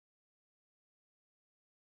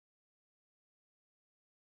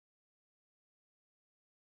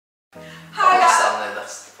Hi guys.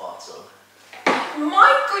 That's the part, so.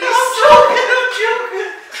 Michael, you're I'm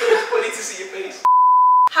joking. But it's funny to see your face.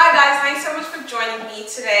 Hi guys, thanks so much for joining me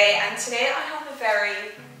today. And today I have a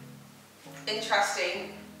very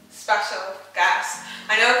interesting, special guest.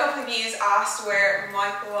 I know a couple of you asked where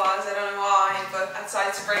Michael was, I don't know why, but I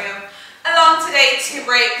decided to bring him along today to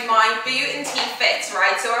rate my boot and tee fits,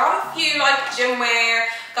 right? So I got a few like gym wear,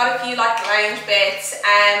 got a few like lounge bits,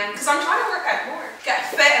 because I'm trying to work out more,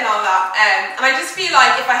 get fit and all that. And I just feel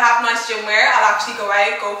like if I have nice gym wear, I'll actually go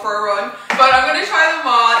out, go for a run. But I'm gonna try them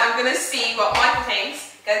on, I'm gonna see what Michael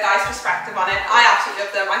thinks, get a guy's perspective on it. I absolutely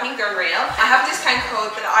love them, I think they're unreal. I have a discount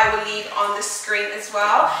code that I will leave on the screen as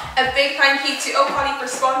well. A big thank you to POLLY for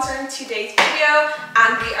sponsoring today's video,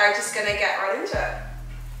 and we are just gonna get right into it.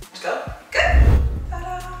 Let's go. Good.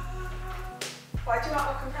 Ta-da! Why do you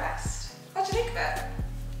not look impressed? What do you think of it?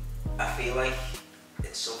 I feel like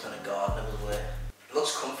it's some kind of gardener would wear. It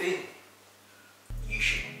looks comfy. You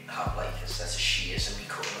should have like a set of shears and be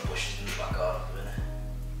cutting the bushes in the back garden doing it.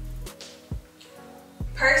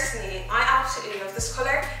 Personally, I absolutely love this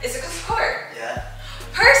colour. Is it because of colour? Yeah.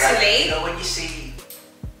 Personally, like, you know when you see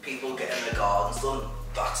people getting their gardens done,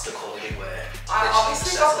 that's the colour they wear. I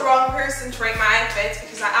obviously got the wrong person to rate my outfits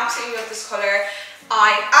because I absolutely love this colour.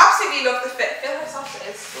 I absolutely love the fit. Feel how soft it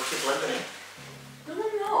is. Look, you're blending it. No,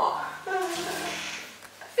 I'm not.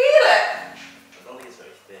 Feel it. I don't think it's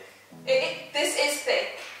very thick. This is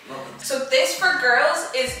thick. Nothing. So this for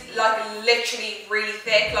girls is like literally really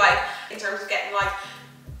thick, like in terms of getting like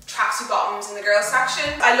tracksuit bottoms in the girls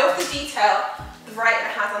section. I love the detail the writing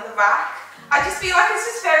it has on the back. I just feel like it's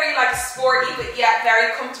just very like sporty, but yet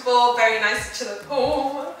very comfortable, very nice to chill at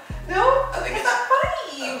home. No? I think it's that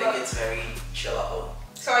vibe. I think it's very chill at home.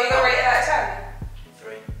 So are you gonna rate it out of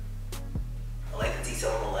 10? 3. I like the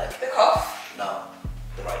detail on the leg. The cuff? No,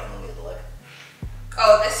 the writing on the other leg.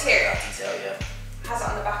 Oh, this here. That detail, yeah. Has it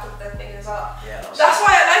on the back of the thing as well. Yeah. That's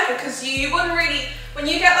why I like it, because you wouldn't really, when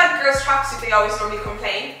you get like girls tracksuit, they always normally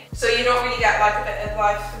complain. So you don't really get like a bit of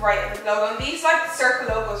like the right of the logo. And these like circle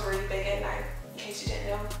logos are really big in now, in case you didn't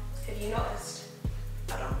know. Have you noticed?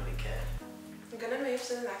 I don't really care. I'm gonna move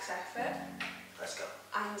to the next outfit. Let's go.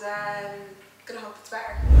 And gonna hope it's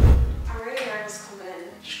better. I'm really nervous coming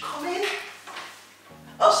in. Just come in.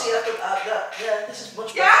 Oh, see, I could add that. Yeah, this is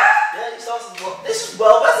much better. Yeah? Yeah, you started well. This is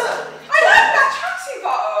well better. I like that tracksuit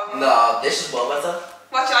bottom. No, this is well better.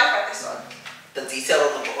 What do you like about this one? The detail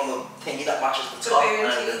on the thingy that matches the top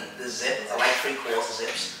and the zip. I like 3/4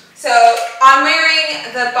 zips. So I'm wearing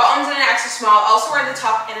the bottoms in an extra small, also wearing the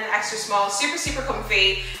top in an extra small, super, super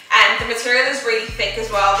comfy, and the material is really thick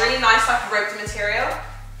as well, really nice like ribbed material.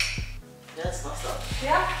 Yeah, it's nice though.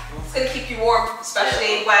 Yeah, it's going to keep you warm,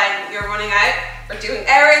 especially when you're running out or doing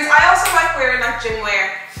errands. I also like wearing like gym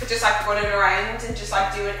wear, but just like running around and just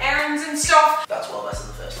like doing errands and stuff. That's well better than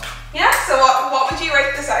the first one. Yeah, so what would you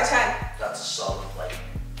rate this out of 10? That's a solid like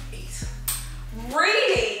 8.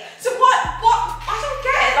 Really? So what, I don't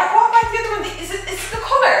get it, like what about the other one, is it the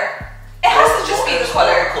colour? It has to just be the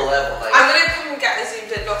colour. Like, I'm going to come and get a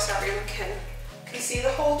zoomed in look so everyone can see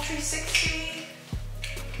the whole 360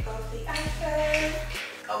 of the outfit.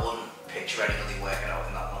 I wouldn't picture anybody working out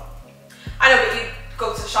in that one. I know, but you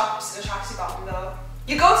go to the shops in a tracksuit bottom though.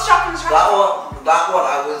 You go to shop in a tracksuit bottom? That one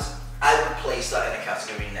I would place that in a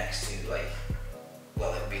category next to like,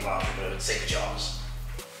 well, it would be lounge, but I would say pajamas.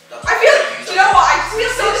 I feel, do you know what, I just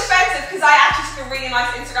feel so defensive because I actually took a really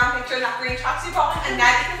nice Instagram picture in that green tracksuit bottom, and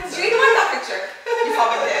now because you didn't like that picture, you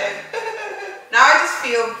probably did. Now I just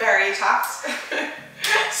feel very attacked.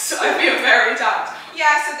 So I feel very attacked.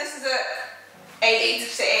 Yeah, so this is a 8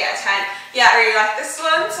 to 8 out of 10. Yeah, I really like this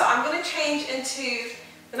one, so I'm going to change into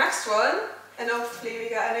the next one, and hopefully we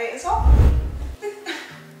get an 8 as well.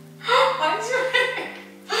 What is your name?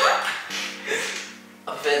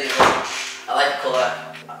 I'm feeling I like the colour.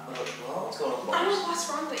 What's going on? I don't know what's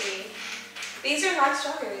wrong with me. These are nice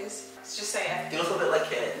joggers. Let's just say it. They look a bit like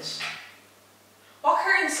curtains. What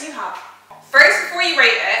curtains do you have? First, before you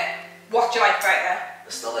rate it, what do you like about it? I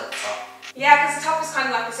still like the top. Yeah, because the top is kind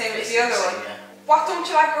of like the same as the other one. Yeah. What don't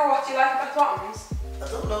you like, or what do you like about the bottoms? I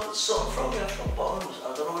don't know, there's something from me from the bottoms.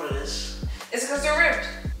 I don't know what it is. Is it because they're ribbed?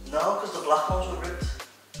 No, because the black ones were ripped.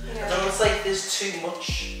 Yeah. I don't know, it's like there's too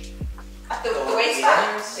much. At the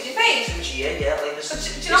waistbands? Do you think? Too much, yeah, like this. So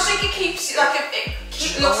do you not think it keeps, like, it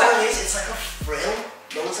looks what like... it is? It's like a frill.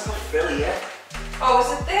 No, it's like a frill, yeah. Oh, is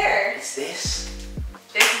it there? It's this.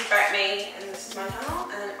 This is about me, and this is my channel,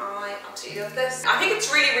 and I absolutely love this. I think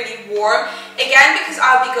it's really, really warm. Again, because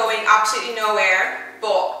I'll be going absolutely nowhere,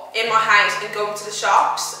 but in my house and going to the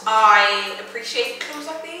shops, I appreciate clothes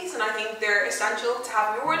like these, and I think they're essential to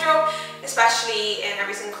have in your wardrobe, especially in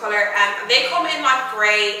every single colour. And they come in like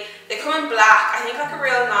grey, they come in black, I think like a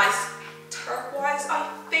real nice turquoise,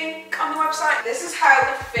 I think, on the website. This is how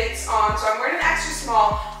it fits on. So I'm wearing an extra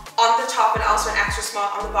small on the top and also an extra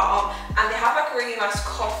small on the bottom, and they have like a really nice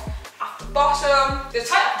cuff at the bottom. They're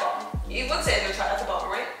tight at the bottom. You would say they're tight at the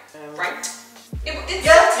bottom, right? Right? It's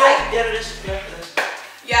yeah, so tight. Yeah, it is. Yeah, it is.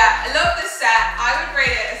 Yeah, I love this set. I would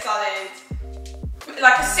rate it a solid,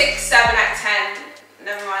 like a 6, 7 out of 10.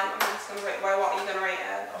 Never mind, I'm just gonna rate, what are you gonna rate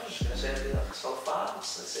it? I was just gonna say it'd be like a solid 5. Let's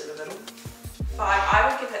sit in the middle. 5. I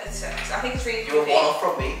would give it a 6. I think it's really You're one up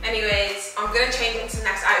from me. Anyways, I'm gonna change into the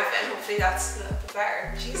next outfit, and hopefully that's a little bit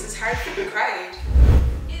better. Jesus, hard for the crowd.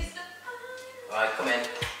 Alright, come in.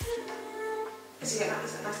 Is it a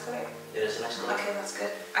nice colour? It is a nice colour. Okay, that's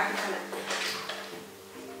good. I can come in.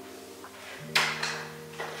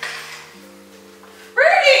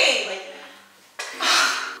 Really?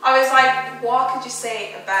 I was like, what could you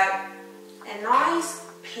say about a nice,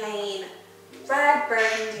 plain, red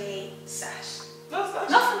burgundy set? No, that's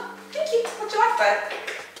Nothing. Thank you. What do you like about it?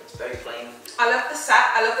 It's very plain. I love the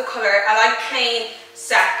set. I love the colour. I like plain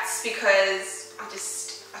sets because I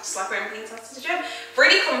just like wearing plain sets to the gym.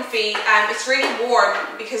 Really comfy, and it's really warm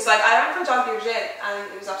because like I went for a jog the other day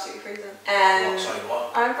and it was absolutely freezing. Sorry,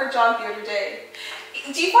 what? I went for a jog the other day.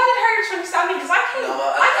 Do you find it harder to understand me? Because I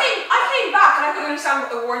came back and I couldn't understand what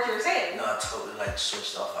the word you were saying. No, I totally like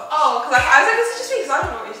switched off. Oh, because I was like, this is just me because I don't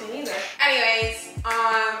know what you're saying either. Anyways,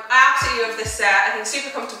 I absolutely love this set. I think super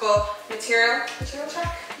comfortable. Material check.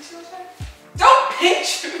 Don't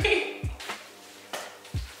pinch me.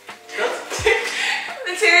 Good.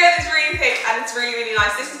 Material is really thick and it's really, really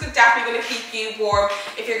nice. This is definitely going to keep you warm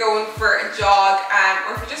if you're going for a jog,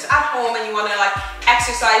 or if you're just at home and you want to like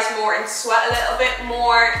exercise more and sweat a little bit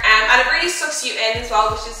more, and it really sucks you in as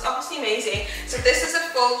well, which is obviously amazing. So this is a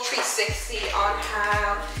full 360 on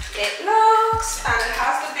how it looks, and it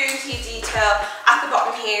has the booty detail at the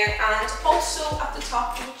bottom here and also at the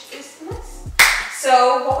top, which is nice.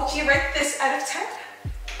 So what would you rate this out of 10?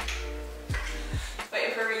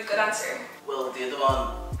 Waiting for a really good answer. Well, the other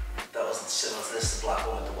one that wasn't similar to this, the black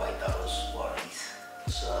one with the white, that was what,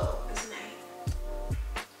 8. So It's an 8.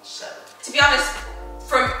 7. To be honest,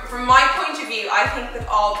 from my point of view, I think that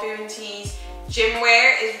all Boonty's gym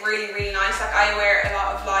wear is really, really nice. Like I wear a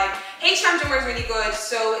lot of like, H&M gym wear is really good,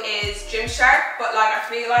 so is Gymshark, but like I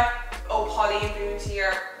feel like POLLY and Boonty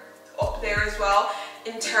are up there as well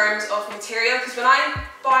in terms of material, because when I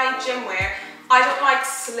buy gym wear, I don't like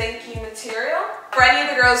slinky material. For any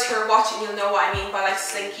of the girls who are watching, you'll know what I mean by like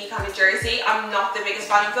slinky kind of jersey. I'm not the biggest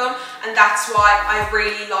fan of them, and that's why I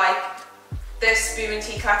really like this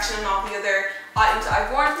Boonty collection and all the other items that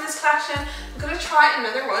I've worn for this collection. I'm gonna try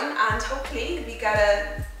another one and hopefully we get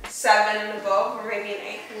a 7 and above, or maybe an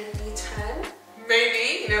 8, maybe a 10.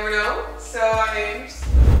 Maybe, you never know. So I mean,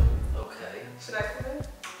 Okay. should I come in?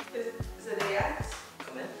 Is it a yes?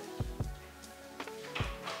 Come in.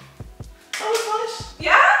 That was nice.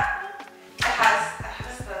 Yeah? It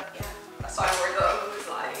has the, yeah. That's why I wore those,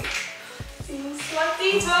 like, seems like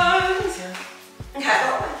these ones. Yeah.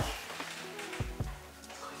 Okay.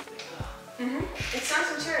 It's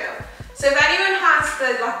nice material. So if anyone has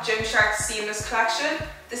the like Gymshark seamless collection,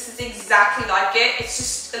 this is exactly like it. It's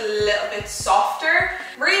just a little bit softer.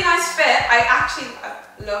 Really nice fit. I actually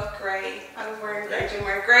love grey. I was wearing grey gym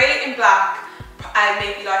wear. Grey and black, and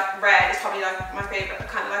maybe like red is probably like my favourite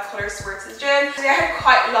kind of like colours to wear to the gym. They're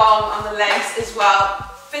quite long on the legs as well.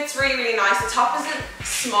 Fits really, really nice. The top isn't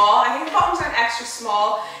small. I think the bottoms are an extra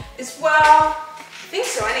small as well. I think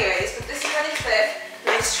so anyways, but this is really fit.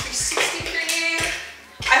 Nice 360 for you.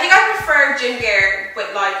 I think I prefer gym gear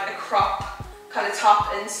with like a crop kind of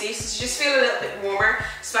top and sleeves, so you just feel a little bit warmer,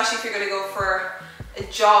 especially if you're going to go for a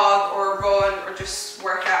jog or a run or just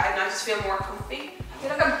work out, and I just feel more comfy. I feel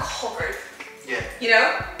like I'm covered. Yeah. You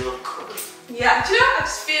know? You look covered. Yeah, do you know? I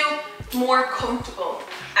just feel more comfortable.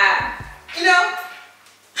 You know?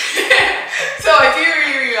 So I do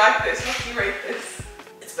really, really like this. What do you rate this?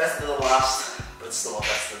 It's better than the last, but it's still not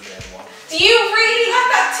better than the other one. Do you really like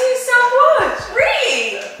that too so much?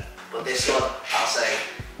 Really? Yeah. But this one, I'll say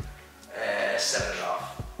 7.5.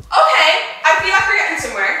 Okay, I feel like we're getting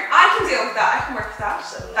somewhere. I can deal with that. I can work with that.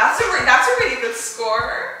 7.5. That's a really good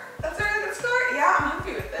score. That's a really good score. Yeah, I'm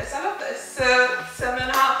happy with this. I love this. So 7.5.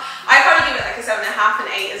 I'd probably give it like a 7.5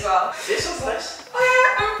 and 8 as well. This one's nice. Oh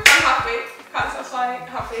yeah, I'm happy. That's why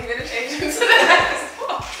hopefully I'm gonna change into the next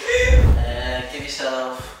one. Give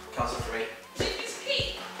yourself count of 3. It's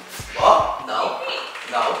Pete. What? No. Pete.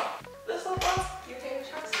 No. That's not bad. Your favorite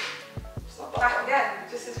choice? It's not bad. Back again.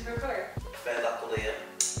 Just as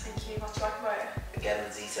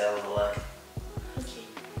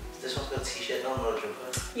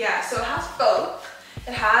Yeah, so it has both.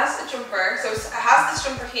 It has a jumper, so it has this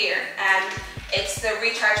jumper here, and it's the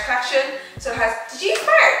recharge collection. So it has, did you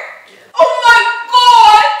fart? Yeah. Oh my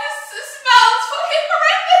god, this smells fucking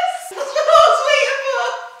horrendous. That's what I was waiting for.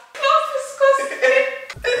 Not disgusting.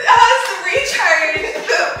 It has the recharge,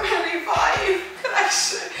 the revive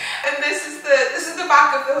collection, and this is the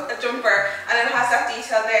back of the jumper, and then it has that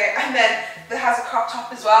detail there, and then it has a crop top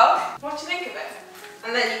as well. What do you think of it?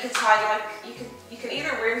 And then you can tie like you can either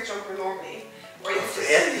wear the jumper normally, or you can just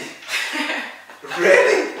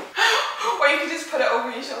Really? or you can just put it over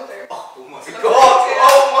your shoulder. Oh my god!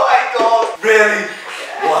 Oh my god! Really?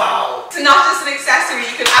 Yeah. Wow! So not just an accessory,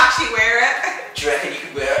 you can actually wear it. Do you reckon you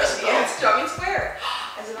could wear it as a belt? Yeah, do you want me to wear it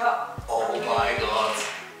as a belt? Oh my god!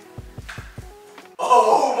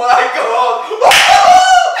 Oh my god!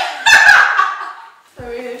 I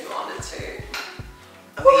really wanted to.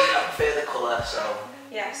 I mean, I prefer the colour, so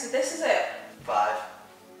Yeah. So this is it. 5.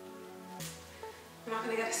 I'm not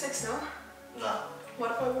gonna get a 6, no. No.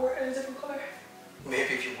 What if I wore it in a different colour?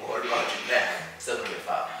 Maybe if you wore it around your neck, still gonna be a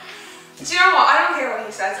 5. Do you know what? I don't care what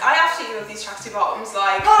he says. I absolutely love these tracksuit bottoms.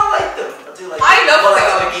 Like, I like them. I do like them. I love them.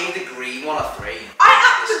 them. I gave the green one a 3.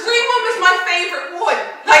 The green one was my favourite one.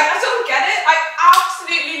 Like, I don't get it. I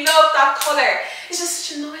absolutely love that colour. It's just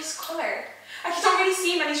such a nice colour. Like, you don't really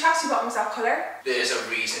see many tracksuit bottoms that colour. There's a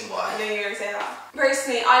reason I why. know you're gonna say that.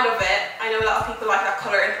 Personally, I love it. I know a lot of people like that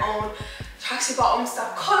colour and own tracksuit bottoms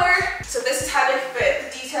that colour. So this is how they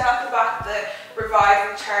fit. The detail at the back, the revive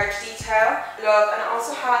and charge detail. Love, and it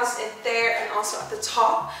also has it there and also at the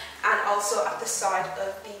top and also at the side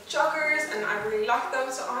of the joggers, and I really like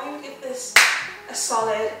them. So I would give this a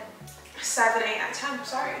solid 7, 8 out of 10.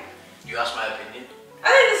 Sorry. You asked my opinion. I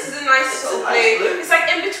think this is a nice sort of blue. Blue. It's like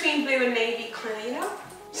in between blue and navy kind of, you know?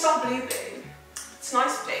 It's not blue blue. It's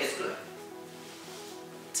nice blue. It's blue.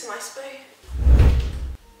 It's a nice blue.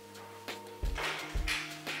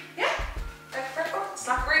 Yeah, like purple. It's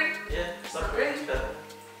not green. Yeah, it's not Really? green. It's purple.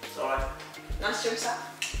 It's alright. Nice jump set.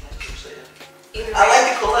 Nice jump set, yeah. Either I way.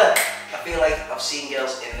 like the colour. I feel like I've seen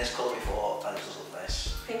girls in this colour before and it does look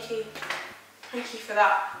nice. Thank you. Thank you for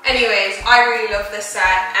that. Anyways, I really love this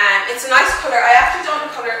set. It's a nice colour. I actually don't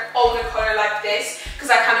own a colour like this because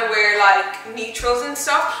I kind of wear like neutrals and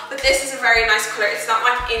stuff. But this is a very nice colour. It's not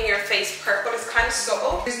like in your face purple. It's kind of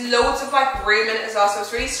subtle. There's loads of like room in it as well, so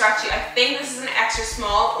it's really stretchy. I think this is an extra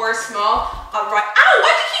small or a small. Alright. Ow!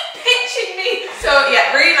 Why do you keep pinching me? So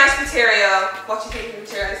yeah, really nice material. What do you think of the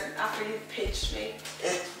material after you've pinched me?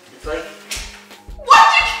 It's like... What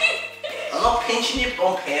do you keep? I'm not pinching you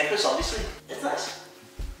on purpose, obviously. It's nice.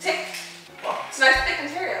 Thick. What? It's a nice thick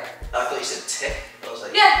material. I thought you said tick. I was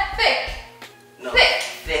like... Yeah, thick. No. Thick.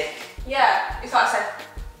 Thick. Yeah, you thought I said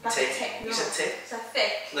not Tick. thick. You No. said tick? I said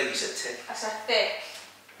thick. No, you said tick. I said thick.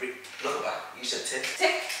 Look at that. You said tick.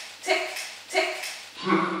 Tick, tick, tick.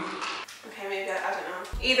 Okay, maybe I don't know.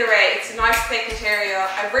 Either way, it's a nice thick material.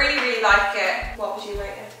 I really, really like it. What would you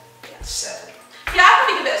rate it? Yeah, 7. Yeah, I'd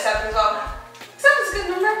probably give it a 7 as well. 7's a good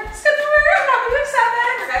number. It's a good number. I'm not gonna do a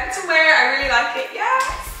 7. We're getting somewhere. I really like it. Yeah.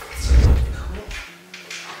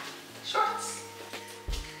 Shorts.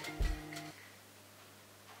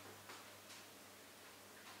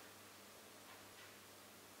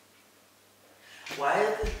 Why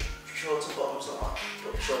are the shorts and bottoms not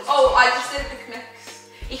shorts? Oh, I just did the mix.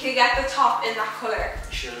 You can get the top in that colour.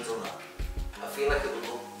 You should have done that. I feel like it would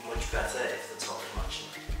look much better if the top was matching.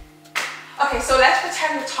 Okay, so let's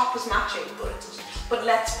pretend the top was matching. But it doesn't. But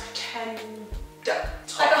let's pretend Top,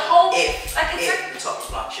 like a whole if like the top was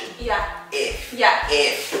matching. yeah. If the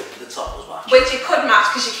top was matching. Which it could match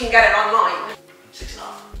because you can get it online. 6.5.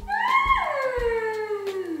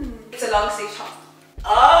 It's a long sleeve top.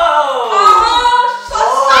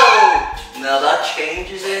 Now that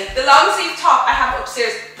changes it. The long sleeve top I have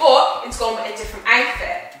upstairs, but it's going with a different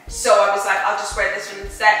outfit. So I was like, I'll just wear this one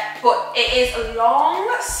instead. But it is a long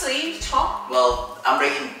sleeve top. Well, I'm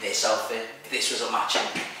rating this outfit. If this was a matching,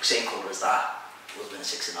 same colour as that, it would have been a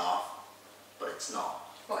 6.5. But it's not.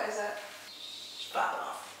 What is it? It's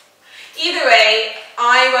 5.5. Either way,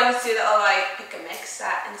 I wanted to do a little like pick a mix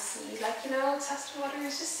set and see, like, you know, test the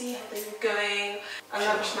waters, just see how they were going. I'm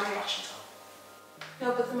not sure. Matching top.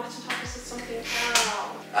 No, but the matching top is just something else.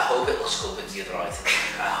 I hope it looks good with the other item.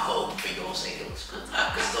 I hope for your sake it looks good. Because I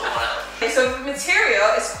don't want to. Okay, so the material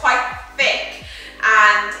is quite thick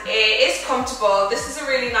and it is comfortable. This is a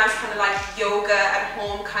really nice kind of like yoga at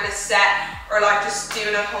home kind of set, or like just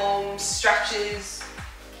doing at home stretches.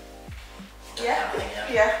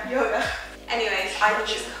 Yeah, yoga. Anyways, I think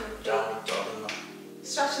it's comfy. Downward dog in that.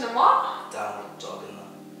 Stretching them what? Downward dog in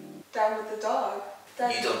that. Down with the dog.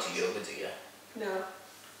 You don't do yoga, do you? No.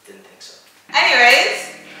 Didn't think so.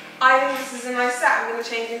 Anyways, I think this is a nice set. I'm going to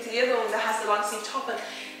change into the other one that has the long sleeve top, and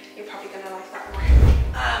you're probably going to like that more.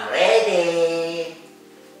 I'm ready.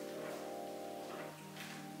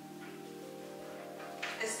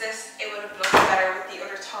 Is this, it would have looked better with the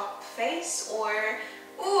other top face, or,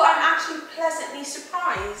 ooh, I'm actually pleasantly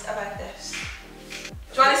surprised about this. Do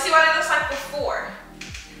you want to see what it looks like before?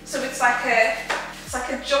 So it's like a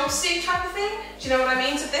jumpsuit type of thing. Do you know what I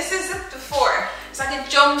mean? So this is it before. It's like a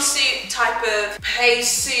jumpsuit type of play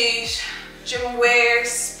suit, gym wear,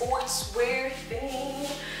 sports wear thing.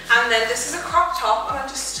 And then this is a crop top, and I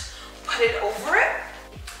just put it over it.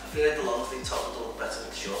 I feel like the long sleeve top would look better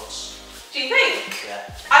with shorts. Do you think?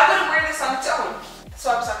 Yeah. I wouldn't wear this on its own.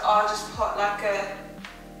 So I was like, oh, I'll just put like a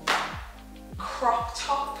crop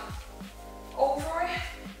top over it.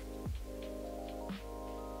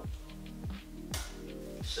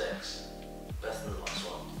 6. Better than the last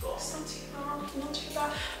one. It's not too bad, not too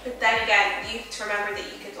bad. But then again, you have to remember that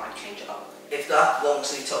you could like change it up. If that long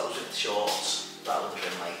sleeve top was with the shorts, that would have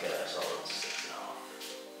been like a solid 6.5.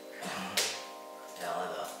 Yeah, I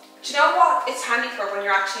like that. Do you know what it's handy for when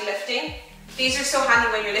you're actually lifting? These are so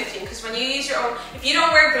handy when you're lifting, because when you use your own, if you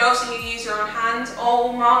don't wear gloves and you use your own hand,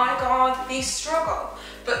 oh my god, these struggle.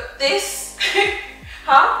 But this,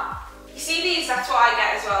 huh? You see these, that's what I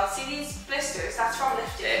get as well. See these blisters, that's from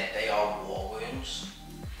lifting. They are war wounds.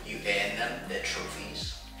 You earn them, they're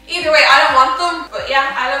trophies. Either way, I don't want them, but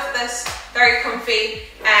yeah, I love this. Very comfy.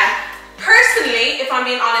 Personally, if I'm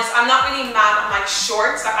being honest, I'm not really mad at like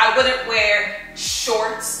shorts. Like I wouldn't wear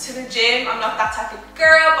shorts to the gym. I'm not that type of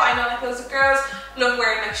girl, but I know like loads of girls love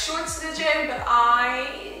wearing like shorts to the gym, but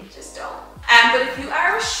I just don't. But if you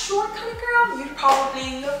are a short kind of girl, you'd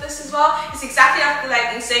probably love this as well. It's exactly like the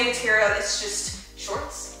leggings, same material, it's just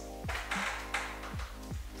shorts.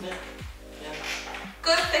 Yeah.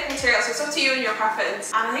 Good thick material, so it's up to you and your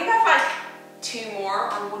preference. And I think I've like 2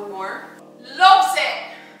 more or 1 more. Loves it!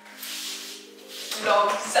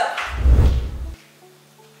 Loves it.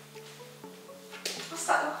 What's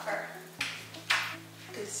that look for?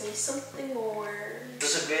 Could say something more.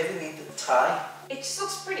 Does it really need the tie? It just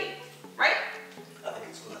looks pretty, right? I think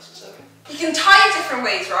it's unnecessary. You can tie it different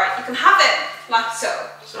ways, right? You can have it like so,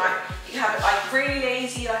 right? You can have it like really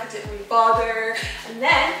lazy, like it didn't really bother. And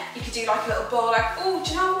then you could do like a little bow, like, oh,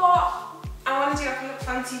 do you know what? I want to do like a little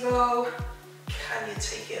fancy bow. Can you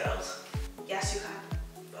take it out? Yes, you can.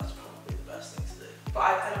 That's probably the best thing to do. But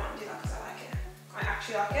I don't want to do that because I like it. I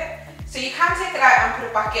actually like it. So you can take it out and put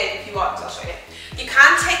it back in if you want. I'll show you. You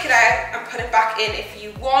can take it out and put it back in if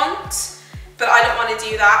you want, but I don't want to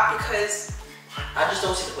do that because I just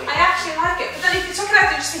don't see the point. I actually like it. But then if you took it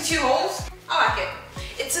out, there'd just be 2 holes. I like it.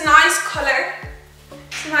 It's a nice colour.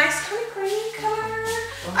 It's a nice kind of green colour.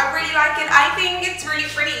 I really like it. I think it's really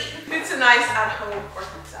pretty. It's a nice at-home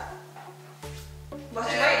workout set.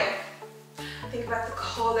 What's your rating? Think about the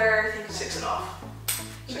colour. Think about 6.5.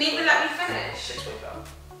 You didn't even let me finish. 6.5.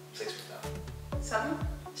 6.5. 7?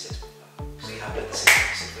 6.5. So you have it at the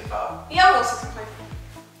 6.5? Yeah, I'll go 6.5.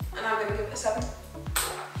 And I'm going to give it a 7.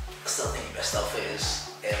 I still think your best outfit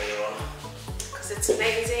is earlier on. Because it's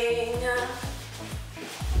amazing.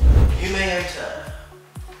 You may enter.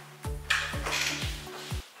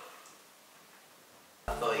 I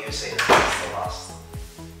thought you were saying that this is the last.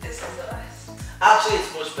 This is the best. Actually,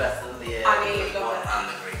 it's much better than the green one it. and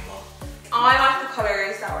the green one. I like the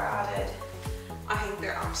colours that were added. I think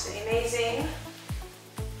they're absolutely amazing.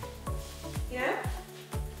 You know?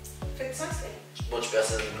 Fits nicely. Much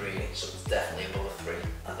better than the green, so it's definitely above a 3.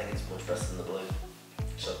 I think it's much better than the blue,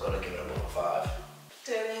 so I've got to give it above a 5.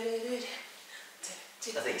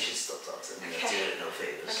 I think you should stop talking. You're doing it no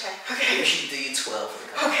favours. Okay. You should do your 12 for the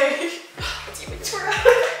camera. Okay. Do you twirl?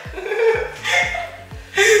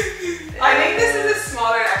 I think this is a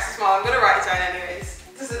smaller and extra small. I'm going to write it down anyways.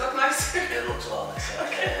 Does it look nice? It looks well nicer.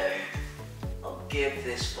 Okay. I'll give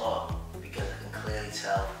this one, because I can clearly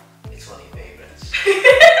tell it's one of your favourites.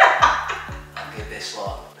 I'll give this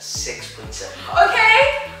one a 6.75.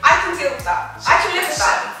 Okay, I can deal with that. I can live with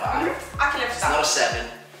that. 7.5. I can live with It's that. not a 7.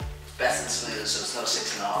 It's better than some of the others, so it's not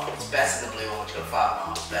a 6.5. It's better than the blue one, which got a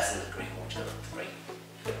 5.5. It's better than the green one, which got a 3.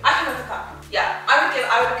 I can live with that. Yeah, I would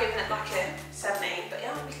have given it like a 7, 8, but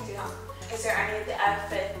yeah, we can do that. Is there any of the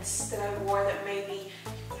outfits that I wore that maybe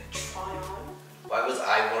you want to try on? Why would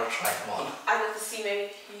I want to try them on? I'd love to see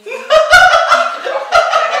maybe you could rock it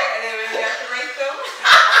better and then maybe I can rate them.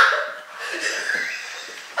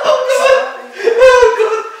 Oh god! Oh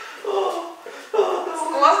god!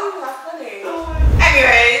 It wasn't that funny.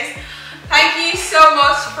 Anyways, thank you so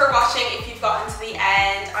much for watching. If you've gotten to the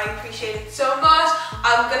end, I appreciate it so much.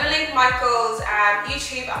 I'm gonna going to link Michael's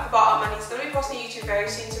YouTube at the bottom, and he's going to be posting YouTube very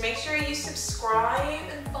soon, so make sure you subscribe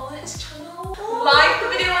and follow his channel. Like the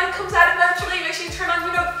video when it comes out eventually, make sure you turn on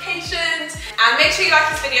your notifications, and make sure you like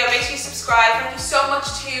this video, make sure you subscribe. Thank you so much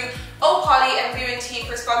to POLLY and YEWANDE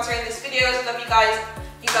for sponsoring this video. I love you guys.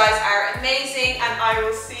 You guys are amazing, and I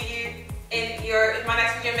will see you in my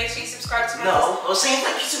next video. Make sure you subscribe to my No, I was saying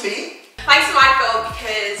thank you to me. Thanks to Michael,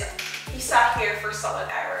 because you sat here for a solid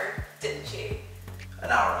hour, didn't you? An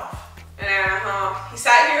hour and a half. An hour and a half. He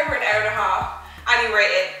sat here for an hour and a half, and he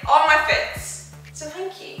rated all my fits. So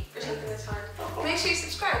thank you for taking the time. Make sure you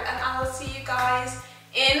subscribe, and I will see you guys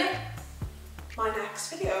in my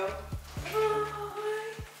next video. Bye.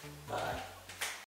 Bye.